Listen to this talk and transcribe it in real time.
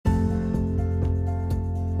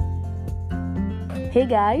Hey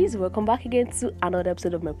guys, welcome back again to another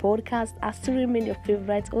episode of my podcast. I still remain your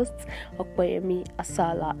favorite host, Okoyemi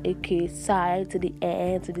Asala, aka Sai to the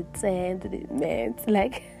N, to the 10, to the Ment,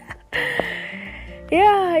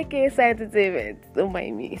 aka Sai Entertainment. Don't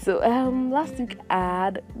mind me. So last week I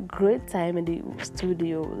had great time in the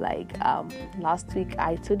studio. Last week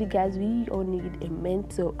I told you guys we all need a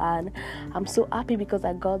mentor, and I'm so happy because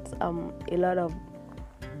I got a lot of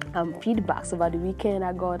feedbacks over the weekend.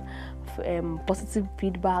 I got positive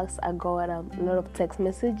feedbacks. I got a lot of text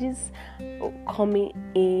messages coming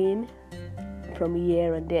in from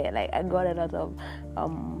here and there. I got a lot of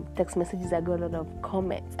text messages. I got a lot of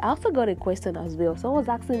comments. I also got a question as well. Someone was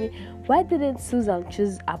asking me, why didn't Susan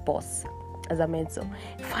choose a boss as a mentor?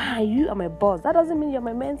 Fine, you are my boss. That doesn't mean you're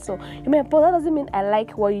my mentor. You're my boss. That doesn't mean I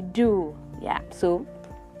like what you do. Yeah. So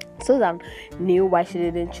Susan knew why she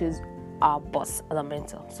didn't choose our boss as a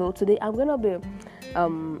mentor. So today I'm gonna be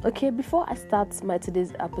before I start my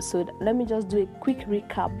today's episode, let me just do a quick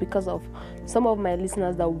recap because of some of my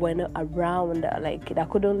listeners that were not around, that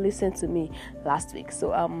couldn't listen to me last week.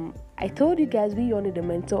 So I told you guys we all need a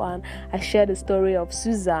mentor, and I shared the story of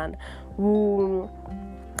Susan who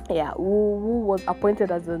was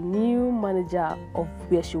appointed as a new manager of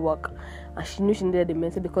where she worked, and she knew she needed a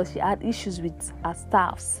mentor because she had issues with her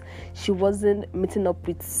staffs. She wasn't meeting up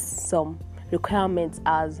with some requirements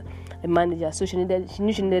as a manager, so she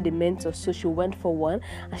knew she needed a mentor, so she went for one,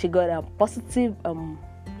 and she got a positive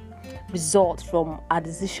result from her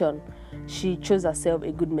decision. She chose herself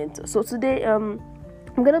a good mentor. So today I'm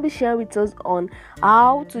gonna be sharing with us on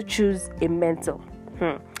how to choose a mentor.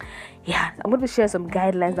 I'm going to share some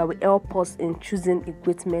guidelines that will help us in choosing a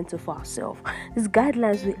great mentor for ourselves. These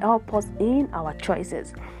guidelines will help us in our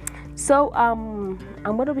choices. So I'm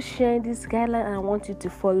going to be sharing this guideline, and I want you to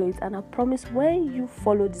follow it. And I promise when you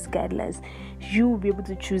follow these guidelines, you will be able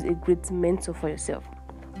to choose a great mentor for yourself.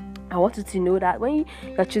 I want you to know that when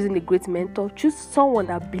you're choosing a great mentor, choose someone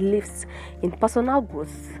that believes in personal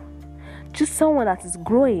growth. Choose someone that is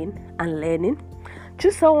growing and learning.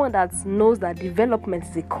 Choose someone that knows that development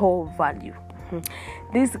is a core value.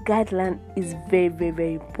 This guideline is very, very,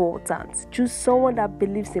 very important. Choose someone that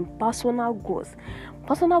believes in personal growth.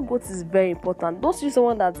 Personal growth is very important. Don't choose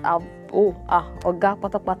someone that oga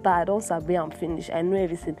pata pata, I don't sabi, I'm finished, I know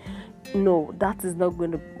everything. No, that is not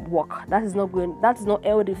going to work. That is not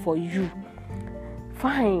healthy for you.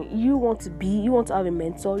 Fine, you want to have a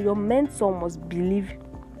mentor. Your mentor must believe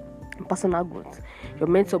in personal growth. Your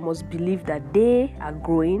mentor must believe that they are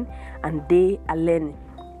growing and they are learning.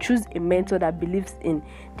 Choose a mentor that believes in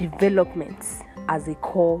development as a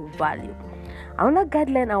core value. Another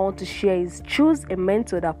guideline I want to share is choose a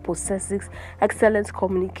mentor that possesses excellent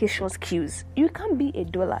communication skills. You can't be a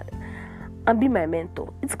dullard and be my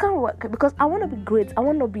mentor. It can't work because I want to be great. I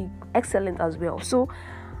want to be excellent as well. So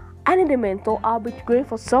I need a mentor. I'll be going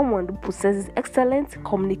for someone who possesses excellent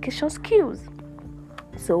communication skills.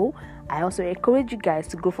 So I also encourage you guys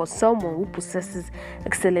to go for someone who possesses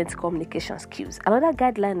excellent communication skills. Another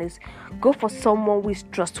guideline is go for someone who is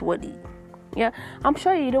trustworthy. Yeah, I'm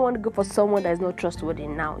sure you don't want to go for someone that is not trustworthy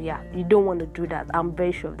now. Yeah, you don't want to do that. I'm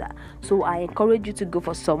very sure of that. So I encourage you to go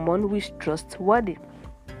for someone who is trustworthy.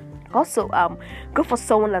 Also, go for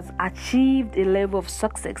someone that's achieved a level of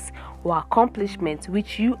success or accomplishment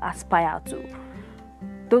which you aspire to.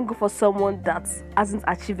 Don't go for someone that hasn't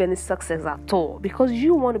achieved any success at all because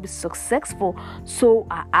you want to be successful. So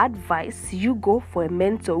I advise you go for a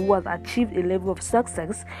mentor who has achieved a level of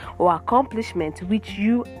success or accomplishment which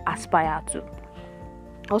you aspire to.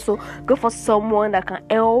 Also, go for someone that can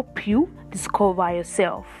help you discover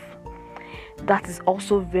yourself. That is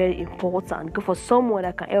also very important. Go for someone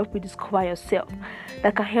that can help you discover yourself,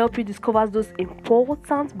 that can help you discover those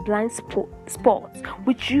important blind spots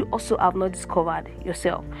which you also have not discovered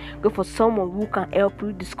yourself. Go for someone who can help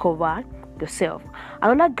you discover yourself.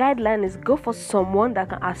 Another guideline is go for someone that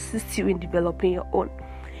can assist you in developing your own.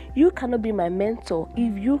 You cannot be my mentor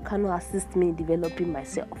if you cannot assist me in developing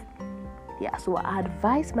myself. Yeah, so I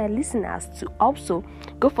advise my listeners to also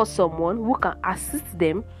go for someone who can assist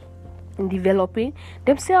them in developing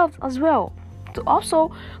themselves as well. To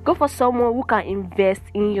also go for someone who can invest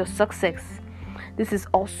in your success. This is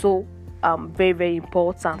also very, very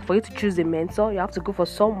important. For you to choose a mentor, you have to go for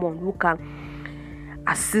someone who can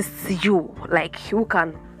assist you, who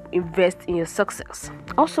can invest in your success.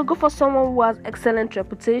 Also go for someone who has excellent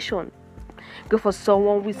reputation. Go for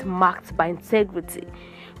someone who is marked by integrity.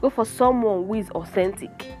 Go for someone who is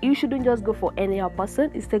authentic. You shouldn't just go for any other person.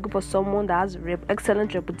 Instead, go for someone that has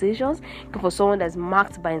excellent reputations. Go for someone that's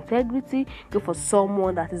marked by integrity. Go for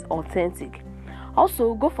someone that is authentic.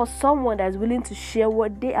 Also, go for someone that is willing to share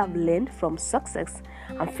what they have learned from success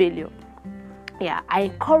and failure. Yeah, I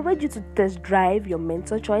encourage you to test drive your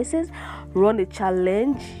mentor choices, run a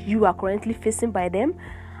challenge you are currently facing by them,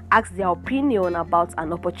 ask their opinion about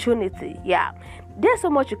an opportunity. Yeah, there's so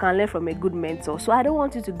much you can learn from a good mentor, so I don't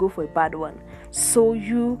want you to go for a bad one, so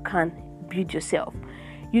you can build yourself.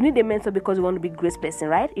 You need a mentor because you want to be a great person,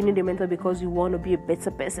 right? You need a mentor because you want to be a better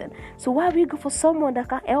person. So why will you go for someone that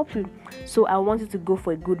can help you? So I want you to go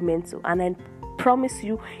for a good mentor, and I promise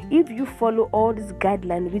you, if you follow all these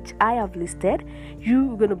guidelines which I have listed,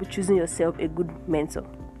 you're going to be choosing yourself a good mentor.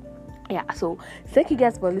 Yeah, so thank you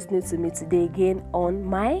guys for listening to me today again on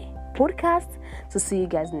my podcast. To see you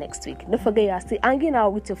guys next week. Don't forget, you are still hanging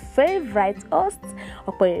out with your favorite host,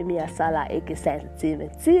 Okoyemi Asala, aka Science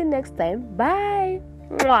Entertainment. See you next time. Bye.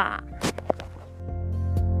 Mwah.